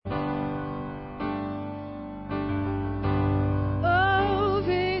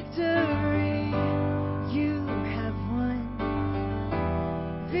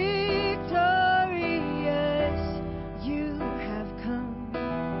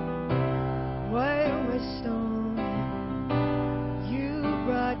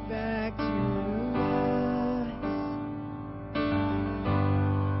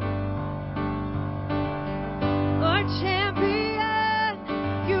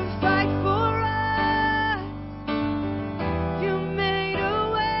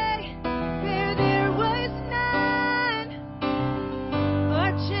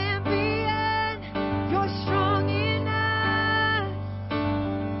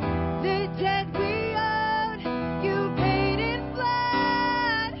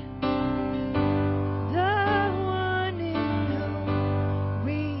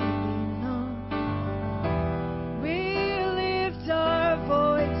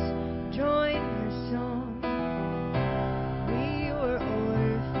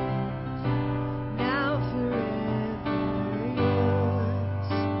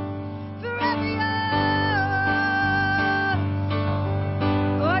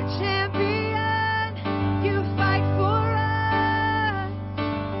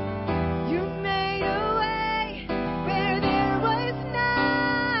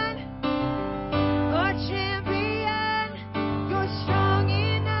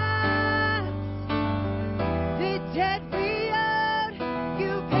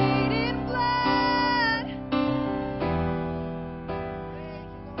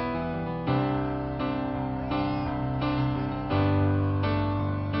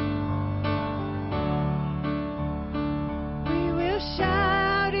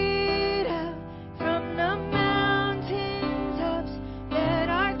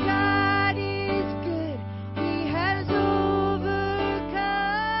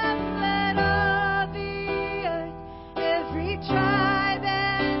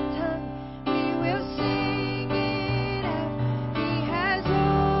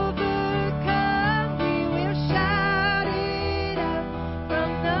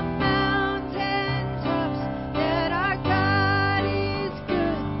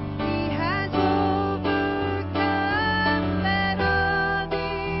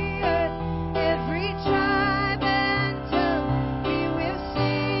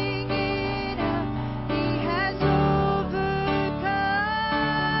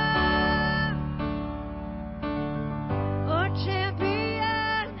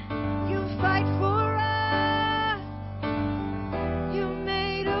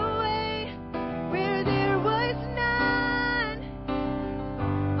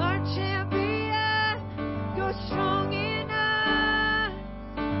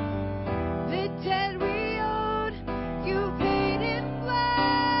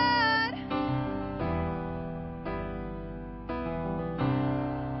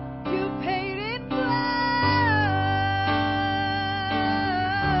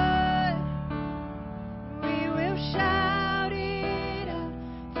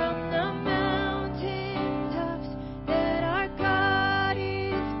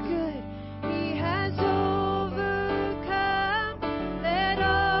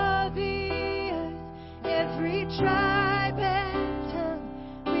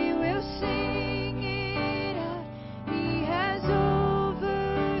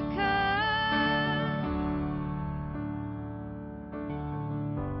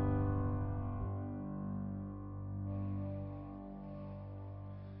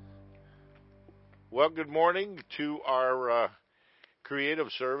Well, good morning to our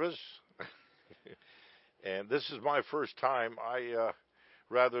creative service. And this is my first time.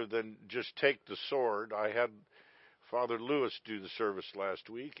 Rather than just take the sword, I had Father Lewis do the service last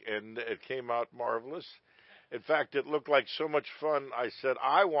week, and it came out marvelous. In fact, it looked like so much fun. I said,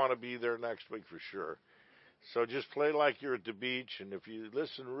 I want to be there next week for sure. So just play like you're at the beach, and if you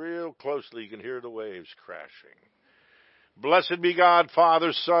listen real closely, you can hear the waves crashing. Blessed be God,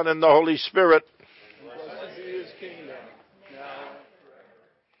 Father, Son, and the Holy Spirit. Blessed be His kingdom, now and forever.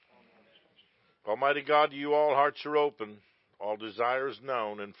 Almighty God, to you all hearts are open, all desires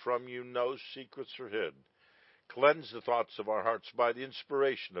known, and from you no secrets are hid. Cleanse the thoughts of our hearts by the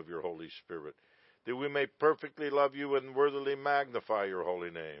inspiration of your Holy Spirit, that we may perfectly love you and worthily magnify your holy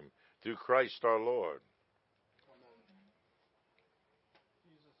name, through Christ our Lord.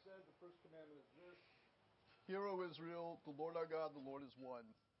 Jesus said, the first commandment is this: Hear, O Israel, the Lord our God, the Lord is one.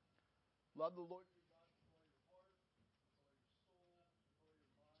 Love the Lord your God with all your heart, with all your soul, with all your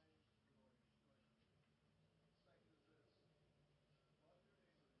mind, with all your strength. Second is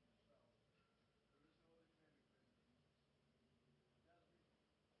this: love your neighbor as yourself. There is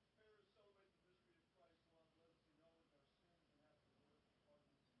no other commandment greater than these. And as we prepare to celebrate the mystery of Christ, the Lord let us acknowledge our sins and ask the Lord for pardon and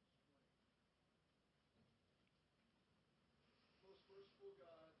strength. Most merciful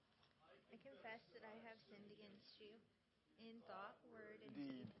God, I confess that I have sinned against you in thought, word, and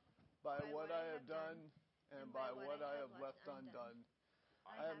deed, by what I have done and by what I have left undone.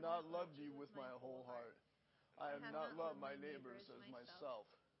 I have not loved you with my whole heart. I have not loved my neighbors as myself.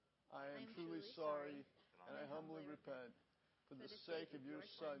 I am truly sorry, and I humbly repent. For the sake of your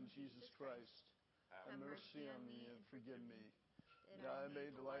Son, Jesus Christ, have mercy on me and forgive me, that I may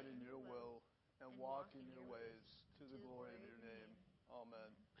delight in your will and walk in your ways, to the glory of your name.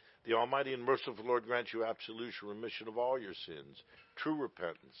 Amen. The Almighty and merciful Lord grant you absolution, remission of all your sins, true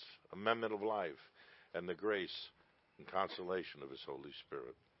repentance, amendment of life, and the grace and consolation of his Holy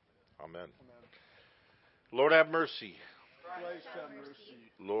Spirit. Amen. Amen. Lord, have mercy. Christ have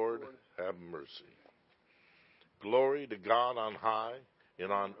mercy. Lord, have mercy. Glory to God on high,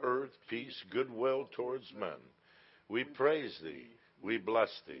 and on earth peace, goodwill towards men. We praise thee, we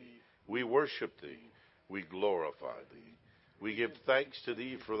bless thee, we worship thee, we glorify thee. We give thanks to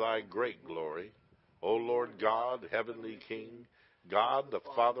thee for thy great glory, O Lord God, heavenly King, God the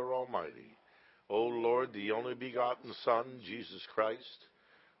Father Almighty. O Lord, the only begotten Son, Jesus Christ.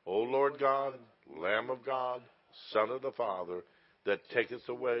 O Lord God, Lamb of God, Son of the Father, that taketh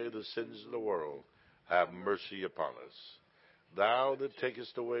away the sins of the world, have mercy upon us. Thou that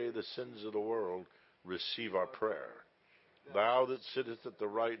takest away the sins of the world, receive our prayer. Thou that sittest at the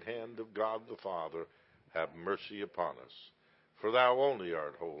right hand of God the Father, have mercy upon us. For thou only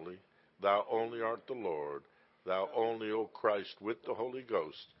art holy, thou only art the Lord, thou only, O Christ, with the Holy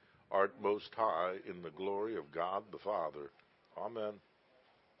Ghost, art most high in the glory of God the Father. Amen.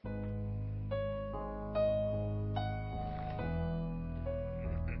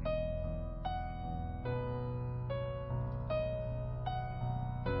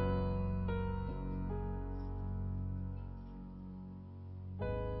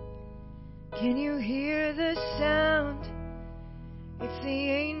 Can you hear the sound? It's the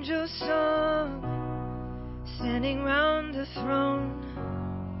angel song, standing round the throne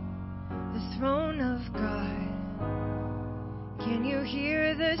of God. Can you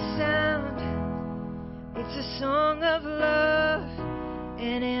hear the sound? It's a song of love,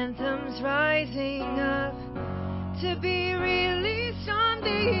 and anthems rising up to be released on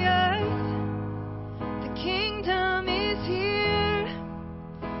the earth. The kingdom is here,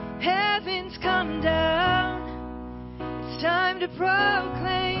 heaven's come down. It's time to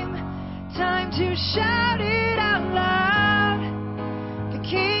proclaim, time to shout it out loud. The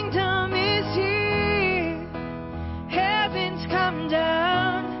kingdom is here, heaven's come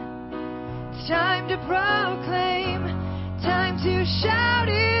down. It's time to proclaim, time to shout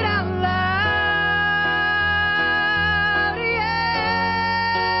it out loud.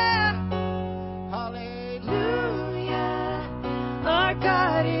 Yeah. Hallelujah. Our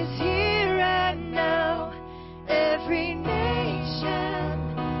God is here and now. Every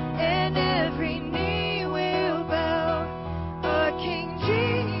nation and every knee will bow. Our King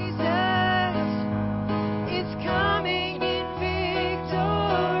Jesus is coming in victory.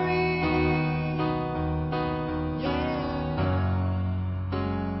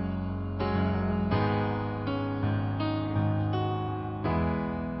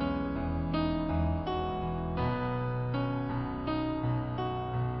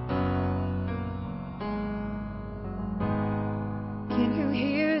 Can you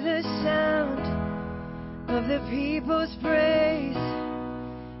hear the sound of the people's praise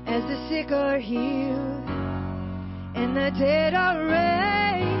as as the sick are healed and the dead are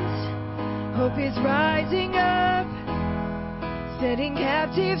raised. Hope is rising up, setting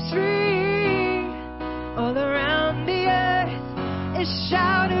captives free. All around the earth, a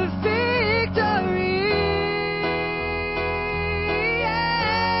shout of victory.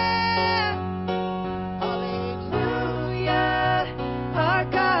 Yeah. Hallelujah, our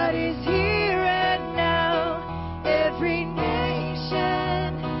God is here and now. Every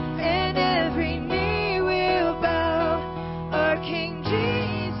nation and every knee will bow. Our King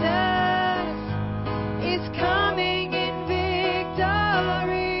Jesus is coming in victory.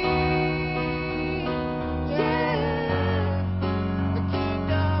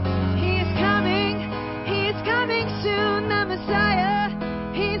 Soon, the Messiah,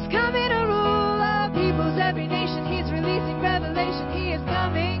 He's coming to rule all peoples, every nation. He's releasing revelation. He is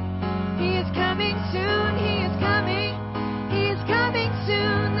coming soon. He is coming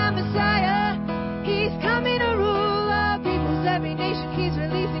soon, the Messiah. He's coming to rule all peoples, every nation. He's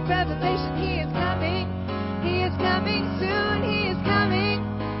releasing revelation. He is coming soon. He is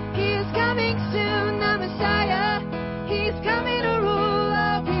coming soon, the Messiah. He's coming to rule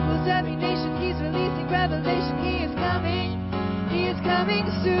all peoples, every nation. He's releasing revelation. He is coming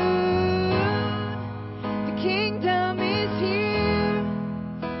soon. The kingdom is here.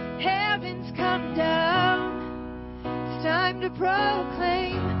 Heaven's come down. It's time to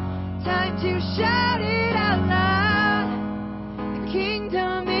proclaim, time to shout it out loud. The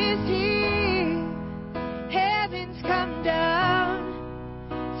kingdom is here. Heaven's come down.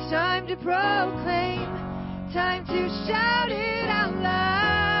 It's time to proclaim, time to shout it out loud.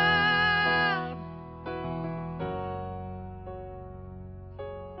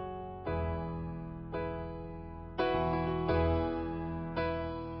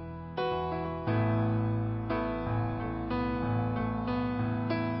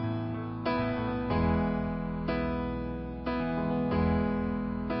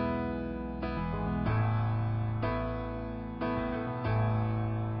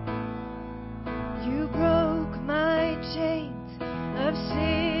 You broke my chains of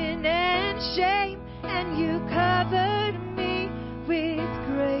sin and shame, and you covered me with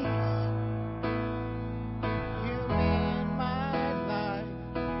grace. You lit my life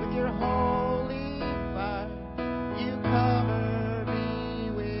with your holy fire. You cover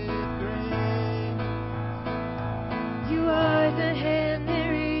me with grace. You are the hand that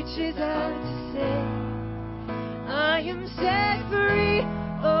reaches out to save. I am set free.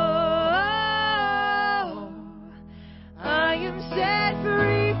 Oh, I am set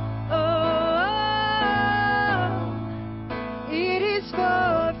free. Oh, it is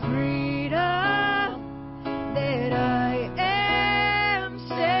for freedom that I am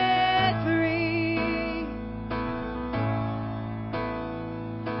set free.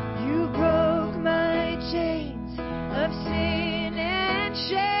 You broke my chains of sin and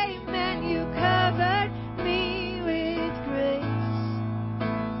shame, and you covered me with grace.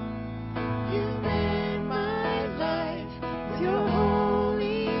 You lit my life with Your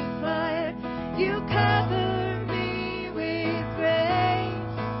holy fire, you cover me with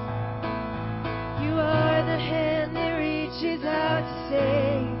grace. You are the hand that reaches out to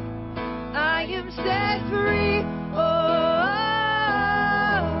save. I am set free. Oh,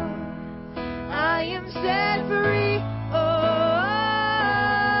 I am set free. Oh,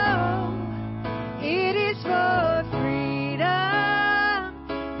 it is for freedom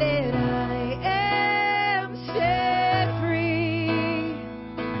that I am set free.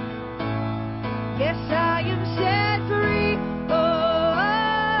 Yes, I am set free. Oh,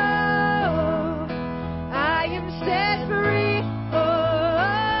 I am set free. Oh,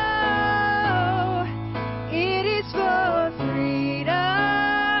 it is for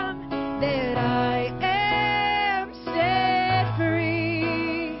freedom that I am set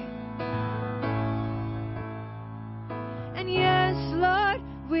free. And yes, Lord,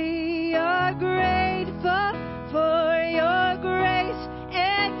 we are grateful for your grace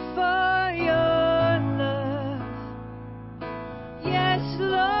and for your love. Yes,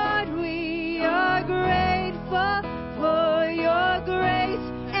 Lord, we are grateful for your grace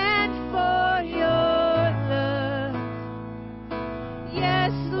and for your love.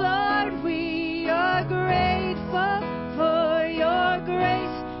 Yes, Lord, we are grateful for your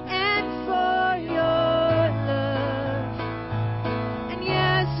grace and for your love. And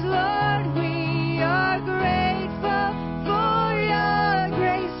yes, Lord, we are grateful for your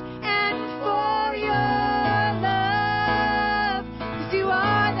grace and for your love. 'Cause you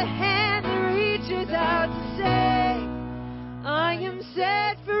are the hand that reaches out to save. I am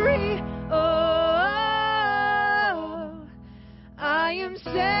set free. Oh, I am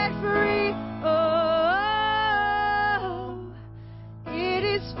set set free. Oh, it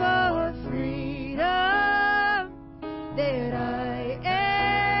is for freedom that I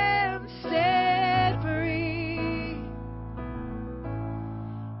am set free.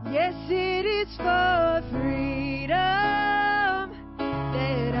 Yes, it is for freedom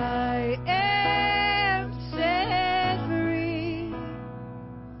that I am set free.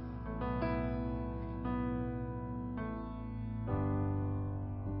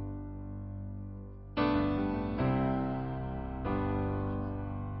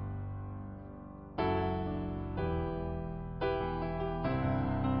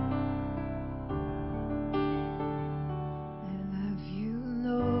 I love you,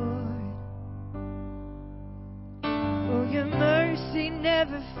 Lord. Oh, your mercy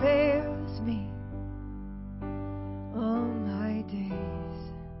never fails me. All my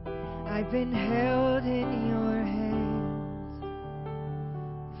days I've been held in your hands.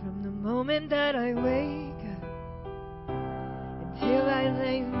 From the moment that I wake up until I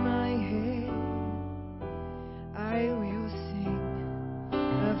lay my head, I will sing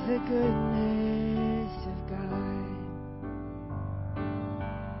of the goodness of God.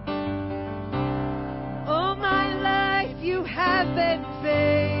 All my life you have been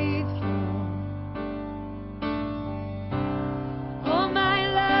faithful. All my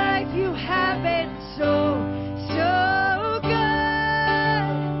life you have been so, so good.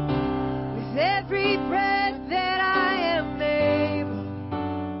 With every breath that I am able,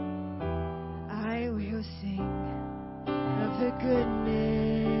 I will sing of the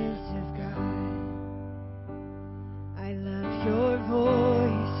goodness of God. I love your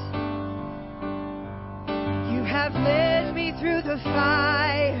voice. You have led me through the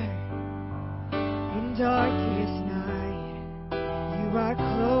fire in darkest night. You are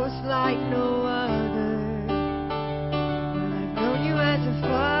close like no other. Well, I've known you as a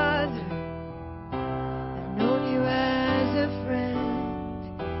father. I've known you as a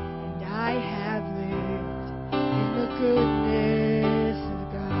friend. And I have lived in the goodness of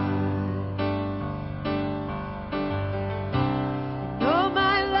God. And all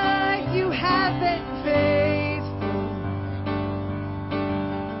my life you have been faithful.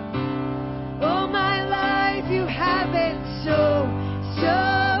 All my life you have been so,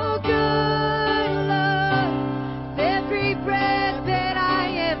 so good, Lord. With every breath that I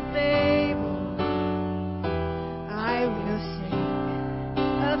am able, I will sing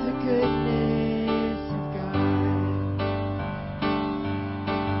of the goodness of God.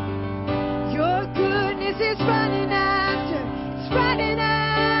 Your goodness is running after, it's running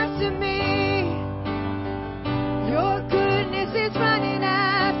after me. Your goodness is running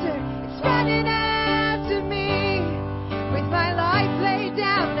after, it's running after me. With my life laid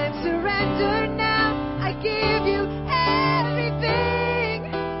down and surrendered now, I give you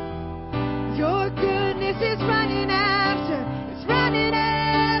everything. Your goodness is running after, it's running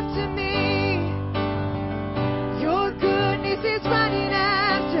after me. Your goodness is running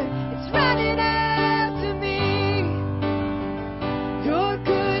after, it's running after me. Your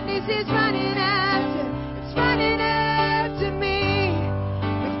goodness is running after, it's running after me.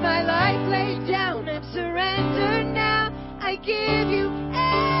 With my life laid down and surrendered now, I give you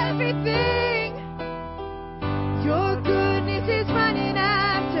everything. Your goodness is running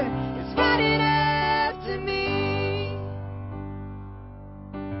after, it's running after me.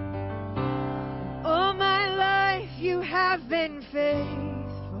 All my life you have been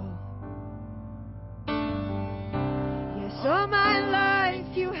faithful. Yes, all my life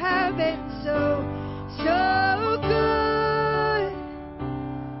you have been so, so good.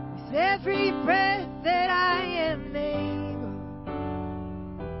 With every breath that I am able,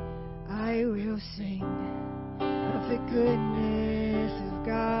 I will sing of the goodness of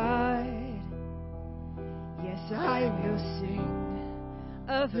God. Yes, I will sing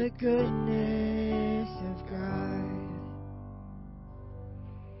of the goodness of God.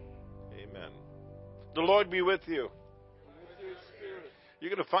 Amen. The Lord be with you. You're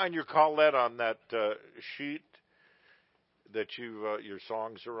going to find your Collette on that sheet that your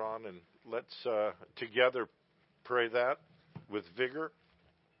songs are on, and let's together pray that with vigor.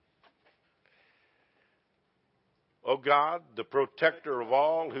 O God, the protector of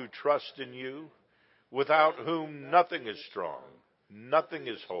all who trust in you, without whom nothing is strong, nothing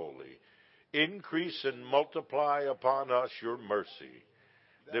is holy, increase and multiply upon us your mercy,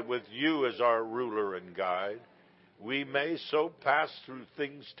 that with you as our ruler and guide, we may so pass through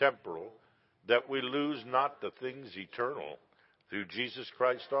things temporal, that we lose not the things eternal, through Jesus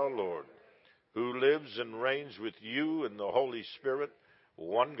Christ our Lord, who lives and reigns with you in the Holy Spirit,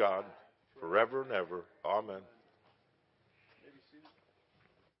 one God, forever and ever. Amen.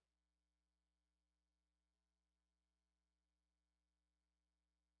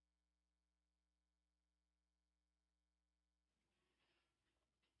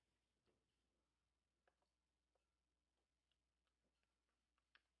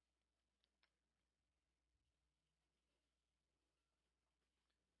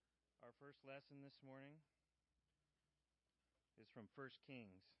 first lesson this morning is from 1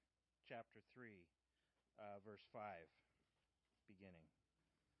 Kings chapter 3, verse 5, beginning.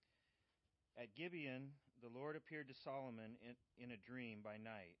 At Gibeon, the Lord appeared to Solomon in a dream by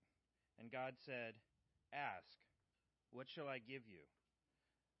night, and God said, "Ask, what shall I give you?"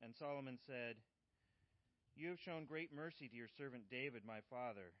 And Solomon said, "You have shown great mercy to your servant David, my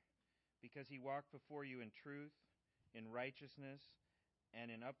father, because he walked before you in truth, in righteousness, and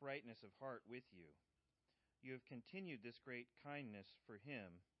in uprightness of heart with you. You have continued this great kindness for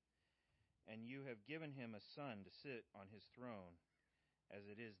him, and you have given him a son to sit on his throne, as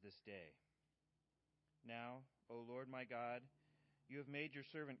it is this day. Now, O Lord my God, you have made your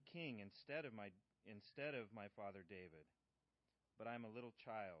servant king instead of my father David. But I am a little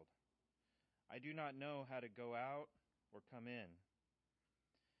child. I do not know how to go out or come in.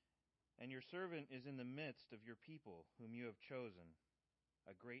 And your servant is in the midst of your people, whom you have chosen,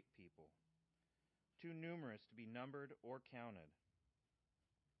 a great people, too numerous to be numbered or counted.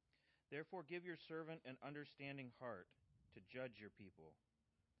 Therefore give your servant an understanding heart to judge your people,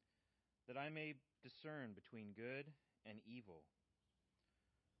 that I may discern between good and evil.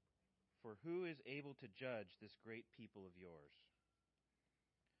 For who is able to judge this great people of yours?"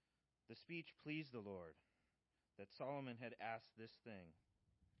 The speech pleased the Lord, that Solomon had asked this thing.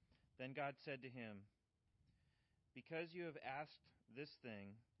 Then God said to him, "Because you have asked this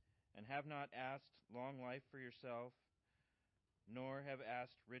thing, and have not asked long life for yourself, nor have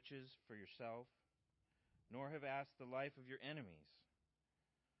asked riches for yourself, nor have asked the life of your enemies,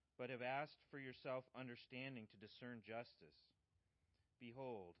 but have asked for yourself understanding to discern justice,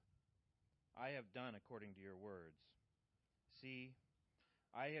 behold, I have done according to your words. See,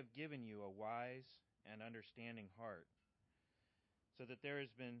 I have given you a wise and understanding heart, so that there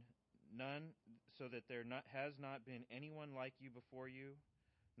has not been anyone like you before you,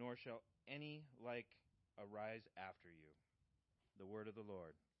 nor shall any like arise after you." The word of the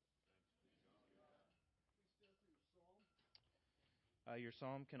Lord. Your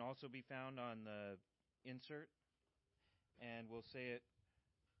psalm can also be found on the insert, and we'll say it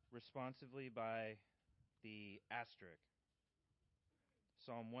responsively by the asterisk.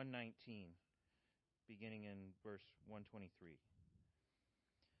 Psalm 119, beginning in verse 123.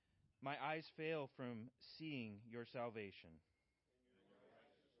 My eyes fail from seeing your salvation.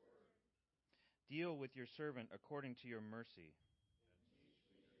 Deal with your servant according to your mercy.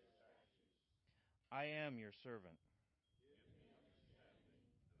 I am your servant.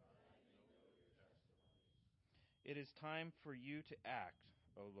 It is time for you to act,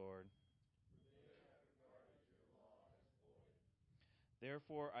 O Lord.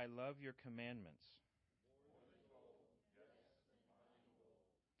 Therefore I love your commandments.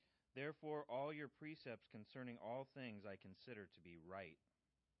 Therefore all your precepts concerning all things I consider to be right.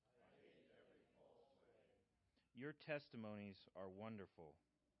 Your testimonies are wonderful.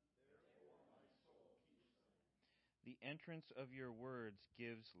 The entrance of your words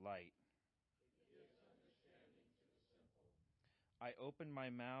gives light. I opened my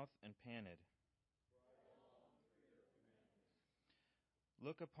mouth and panted.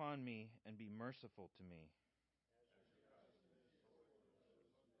 Look upon me and be merciful to me.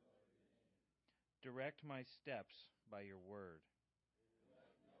 Direct my steps by your word.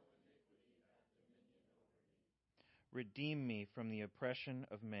 Redeem me from the oppression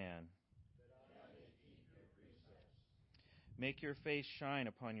of man. Make your face shine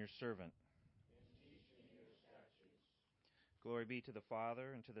upon your servant. Glory be to the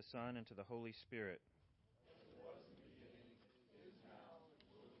Father, and to the Son, and to the Holy Spirit.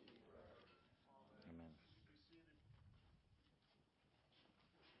 Amen.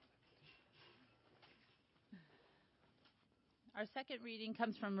 Our second reading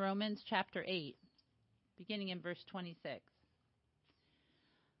comes from Romans chapter 8, beginning in verse 26.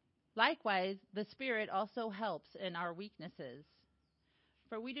 Likewise, the Spirit also helps in our weaknesses.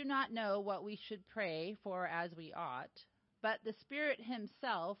 For we do not know what we should pray for as we ought, but the Spirit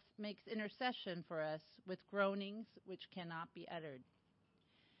himself makes intercession for us with groanings which cannot be uttered.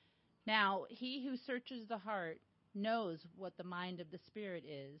 Now, he who searches the heart knows what the mind of the Spirit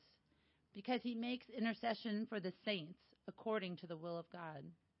is, because he makes intercession for the saints according to the will of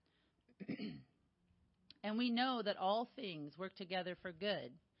God. And we know that all things work together for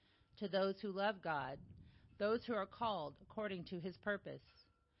good to those who love God, those who are called according to his purpose.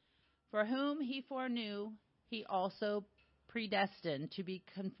 For whom he foreknew, he also predestined to be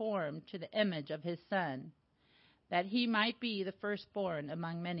conformed to the image of his Son, that he might be the firstborn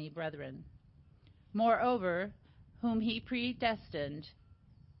among many brethren. Moreover, whom he predestined,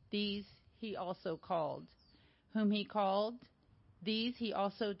 these he also called. Whom he called, these he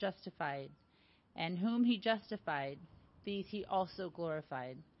also justified. And whom he justified, these he also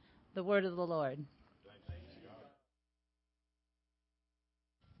glorified. The word of the Lord. Blessed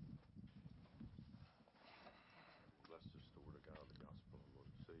is the word of God, the gospel of Lord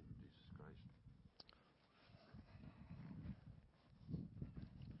and Savior Jesus Christ.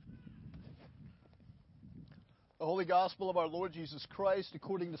 The Holy Gospel of our Lord Jesus Christ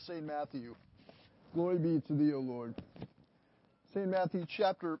according to St. Matthew. Glory be to thee, O Lord. St. Matthew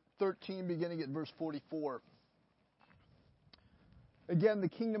chapter 13, beginning at verse 44. Again, the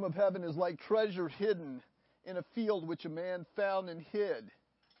kingdom of heaven is like treasure hidden in a field which a man found and hid.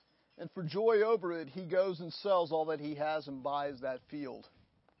 And for joy over it, he goes and sells all that he has and buys that field.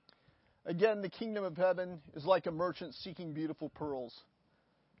 Again, the kingdom of heaven is like a merchant seeking beautiful pearls,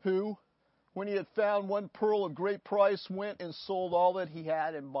 who, when he had found one pearl of great price, went and sold all that he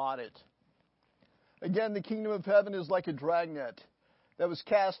had and bought it. Again, the kingdom of heaven is like a dragnet that was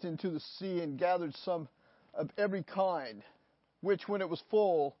cast into the sea and gathered some of every kind, which, when it was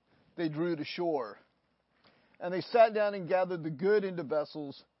full, they drew to shore. And they sat down and gathered the good into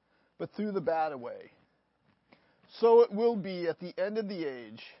vessels, but threw the bad away. So it will be at the end of the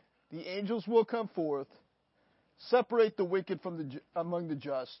age. The angels will come forth, separate the wicked from among the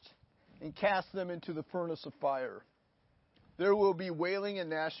just, and cast them into the furnace of fire. There will be wailing and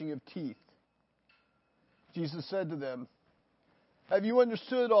gnashing of teeth. Jesus said to them, "Have you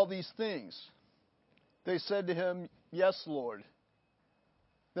understood all these things?" They said to him, "Yes, Lord."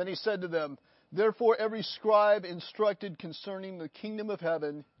 Then he said to them, "Therefore every scribe instructed concerning the kingdom of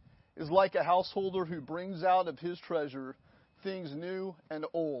heaven is like a householder who brings out of his treasure things new and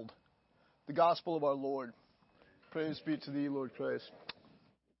old." The gospel of our Lord. Praise be to thee, Lord Christ.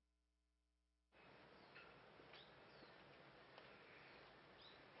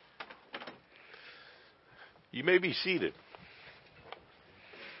 You may be seated.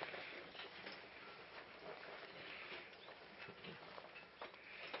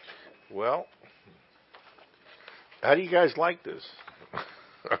 Well, how do you guys like this?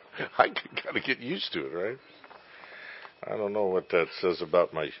 I got to get used to it, right? I don't know what that says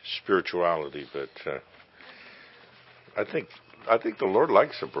about my spirituality, but I think the Lord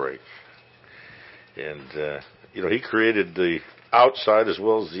likes a break, and He created the outside as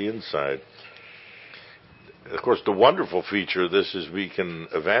well as the inside. Of course, the wonderful feature of this is we can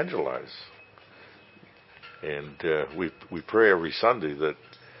evangelize, and we pray every Sunday that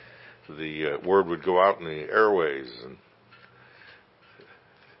the word would go out in the airways and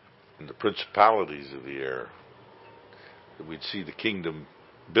in the principalities of the air, that we'd see the kingdom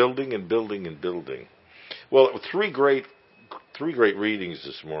building and building and building. Well, three great readings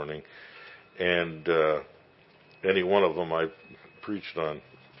this morning, and any one of them I've preached on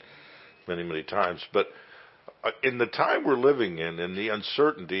many, many times. But in the time we're living in, and the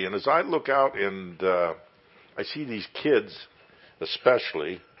uncertainty, and as I look out and I see these kids,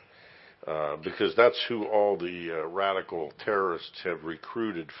 especially, because that's who all the radical terrorists have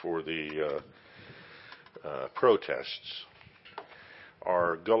recruited for the protests,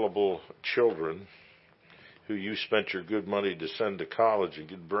 are gullible children who you spent your good money to send to college and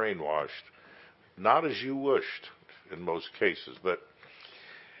get brainwashed. Not as you wished in most cases. But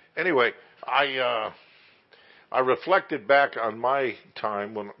anyway, I reflected back on my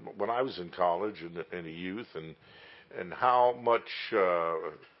time when I was in college and a youth, and how much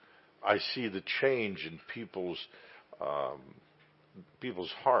I see the change in people's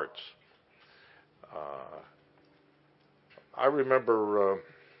hearts. I remember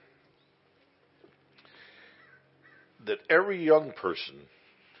that every young person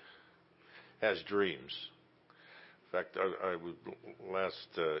has dreams. In fact, I was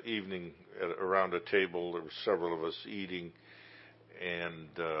last evening around a table. There were several of us eating, and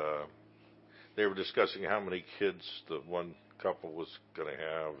they were discussing how many kids the one couple was going to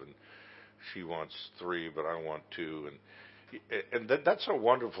have, and she wants 3, but I want 2, and that's a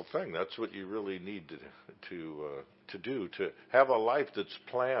wonderful thing. That's what you really need to do, to have a life that's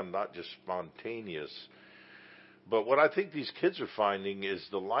planned, not just spontaneous. But what I think these kids are finding is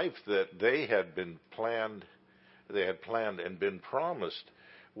the life that they had planned and been promised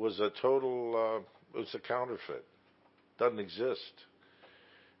was a total, was a counterfeit. Doesn't exist.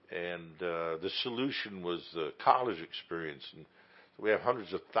 And the solution was the college experience. And we have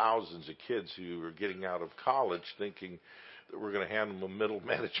hundreds of thousands of kids who are getting out of college thinking that we're going to hand them a middle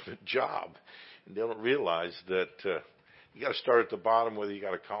management job. And they don't realize that you got to start at the bottom whether you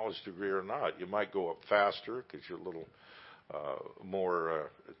got a college degree or not. You might go up faster because you're a little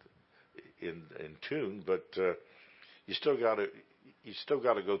more in tune, but you still got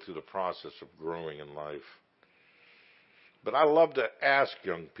to go through the process of growing in life. But I love to ask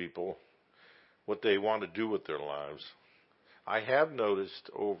young people what they want to do with their lives. I have noticed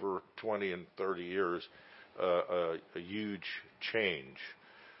over 20 and 30 years a huge change.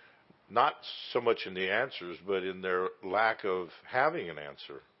 Not so much in the answers, but in their lack of having an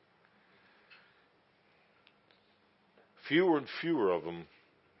answer. Fewer and fewer of them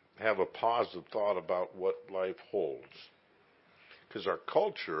have a positive thought about what life holds. Because our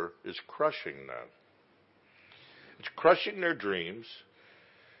culture is crushing that. It's crushing their dreams.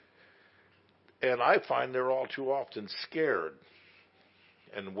 And I find they're all too often scared.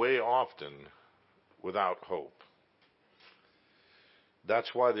 And way often without hope.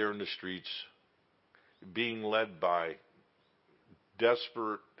 That's why they're in the streets being led by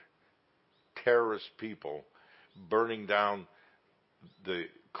desperate terrorist people burning down the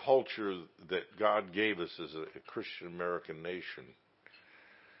culture that God gave us as a Christian American nation.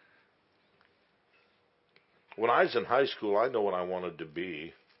 When I was in high school, I know what I wanted to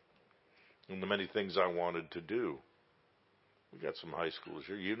be and the many things I wanted to do. We got some high schoolers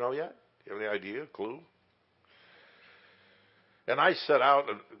here. You know yet? You have any idea, clue? And I set out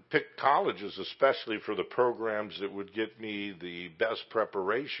and picked colleges especially for the programs that would get me the best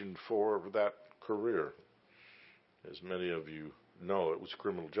preparation for that career. As many of you know, it was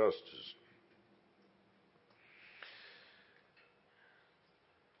criminal justice.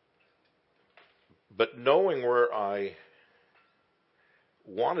 But knowing where I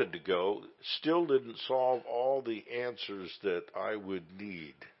wanted to go still didn't solve all the answers that I would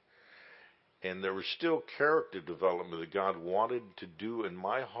need. And there was still character development that God wanted to do in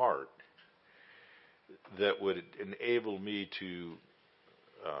my heart that would enable me to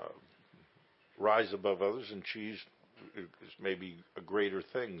rise above others and achieve maybe greater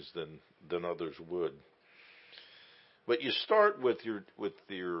things than others would. But you start with your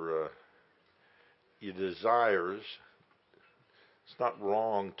desires. It's not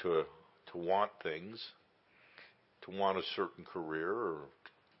wrong to want things, to want a certain career or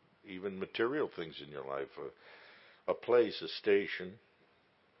even material things in your life, a place, a station.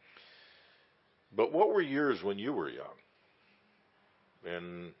 But what were yours when you were young?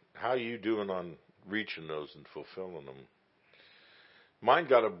 And how are you doing on reaching those and fulfilling them? Mine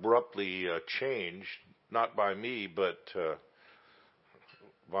got abruptly changed, not by me, but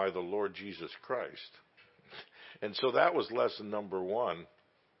by the Lord Jesus Christ. And so that was lesson number one,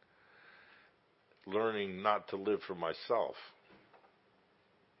 learning not to live for myself,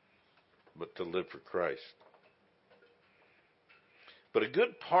 but to live for Christ. But a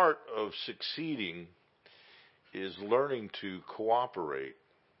good part of succeeding is learning to cooperate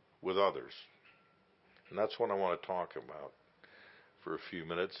with others. And that's what I want to talk about for a few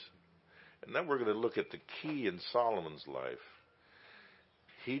minutes. And then we're going to look at the key in Solomon's life.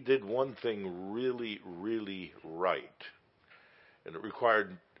 He did one thing really, really right. And it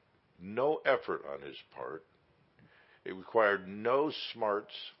required no effort on his part. It required no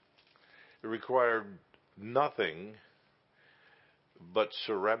smarts. It required nothing but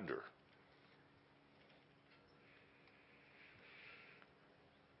surrender.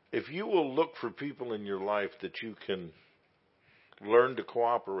 If you will look for people in your life that you can learn to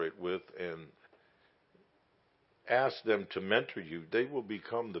cooperate with and ask them to mentor you, they will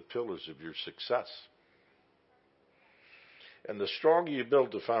become the pillars of your success. And the stronger you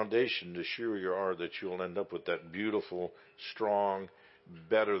build the foundation, the surer you are that you'll end up with that beautiful, strong,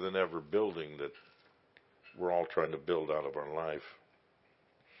 better than ever building that we're all trying to build out of our life.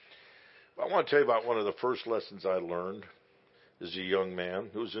 I want to tell you about one of the first lessons I learned as a young man.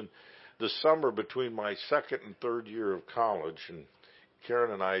 It was in the summer between my second and third year of college, and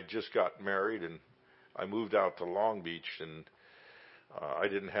Karen and I had just got married, and I moved out to Long Beach, and I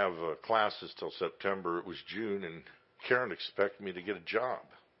didn't have classes till September. It was June, and Karen expected me to get a job.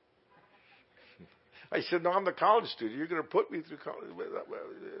 I said, no, I'm the college student. You're going to put me through college.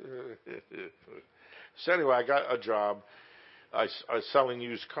 So anyway, I got a job. I was selling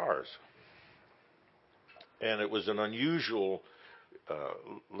used cars. And it was an unusual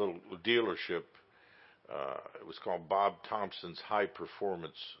little dealership. It was called Bob Thompson's High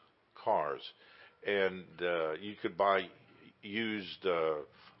Performance Cars. And you could buy used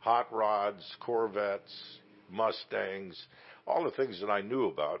hot rods, Corvettes, Mustangs, all the things that I knew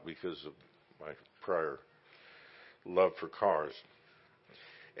about because of my prior love for cars.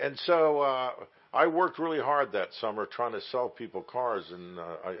 And so I worked really hard that summer trying to sell people cars, and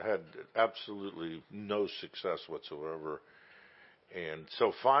I had absolutely no success whatsoever. And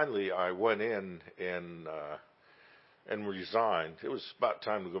so finally I went in and resigned. It was about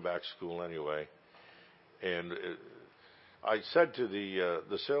time to go back to school anyway. And I said to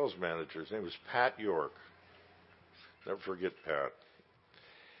the sales manager, his name was Pat York. Never forget Pat.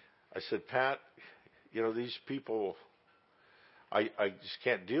 I said, Pat, these people, I just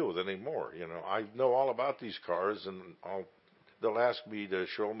can't deal with anymore. I know all about these cars, and they'll ask me to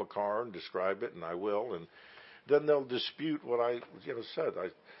show them a car and describe it, and I will, and then they'll dispute what I said.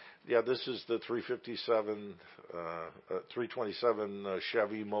 This is the 327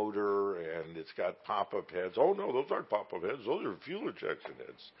 Chevy motor, and it's got pop-up heads. Oh no, those aren't pop-up heads; those are fuel injection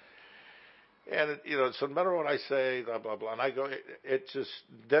heads. And so no matter what I say, blah blah blah, and I go, it just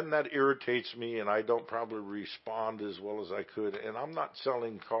then that irritates me, and I don't probably respond as well as I could. And I'm not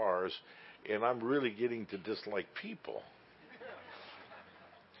selling cars, and I'm really getting to dislike people.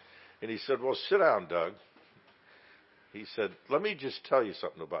 And he said, "Well, sit down, Doug." He said, "Let me just tell you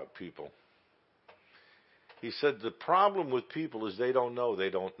something about people." He said, "The problem with people is they don't know they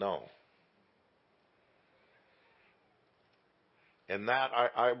don't know." And that,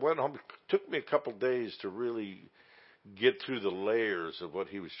 I went home, it took me a couple days to really get through the layers of what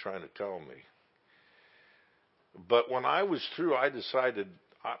he was trying to tell me. But when I was through, I decided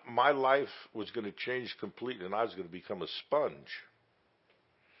my life was going to change completely, and I was going to become a sponge.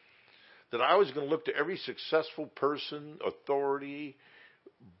 That I was going to look to every successful person, authority,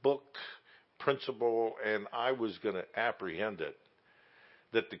 book, principle, and I was going to apprehend it.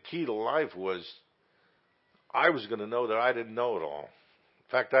 That the key to life was I was going to know that I didn't know it all.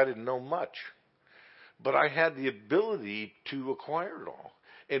 In fact, I didn't know much. But I had the ability to acquire it all.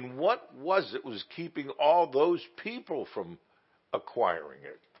 And what was keeping all those people from acquiring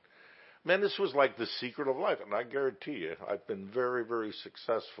it? Man, this was like the secret of life. And I guarantee you, I've been very, very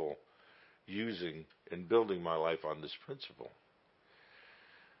successful using and building my life on this principle.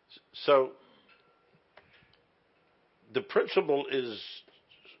 So, the principle is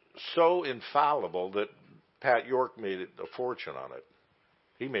so infallible that Pat York made a fortune on it.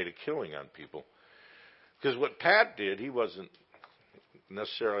 He made a killing on people. Because what Pat did, he wasn't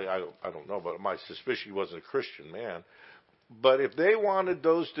necessarily, I don't know, but my suspicion he wasn't a Christian man. But if they wanted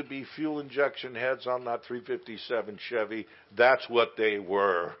those to be fuel injection heads on that 357 Chevy, that's what they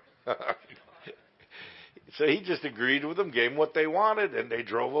were. So he just agreed with them, gave them what they wanted, and they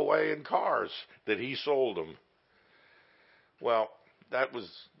drove away in cars that he sold them. Well, that was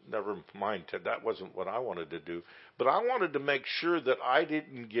never mind. That wasn't what I wanted to do. But I wanted to make sure that I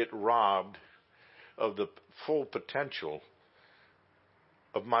didn't get robbed of the full potential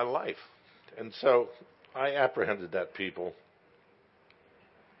of my life. And so I apprehended that people.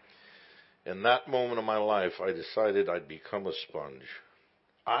 In that moment of my life, I decided I'd become a sponge.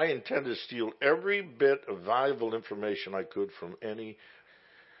 I intend to steal every bit of valuable information I could from any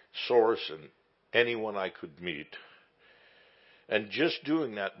source and anyone I could meet. And just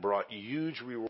doing that brought huge rewards.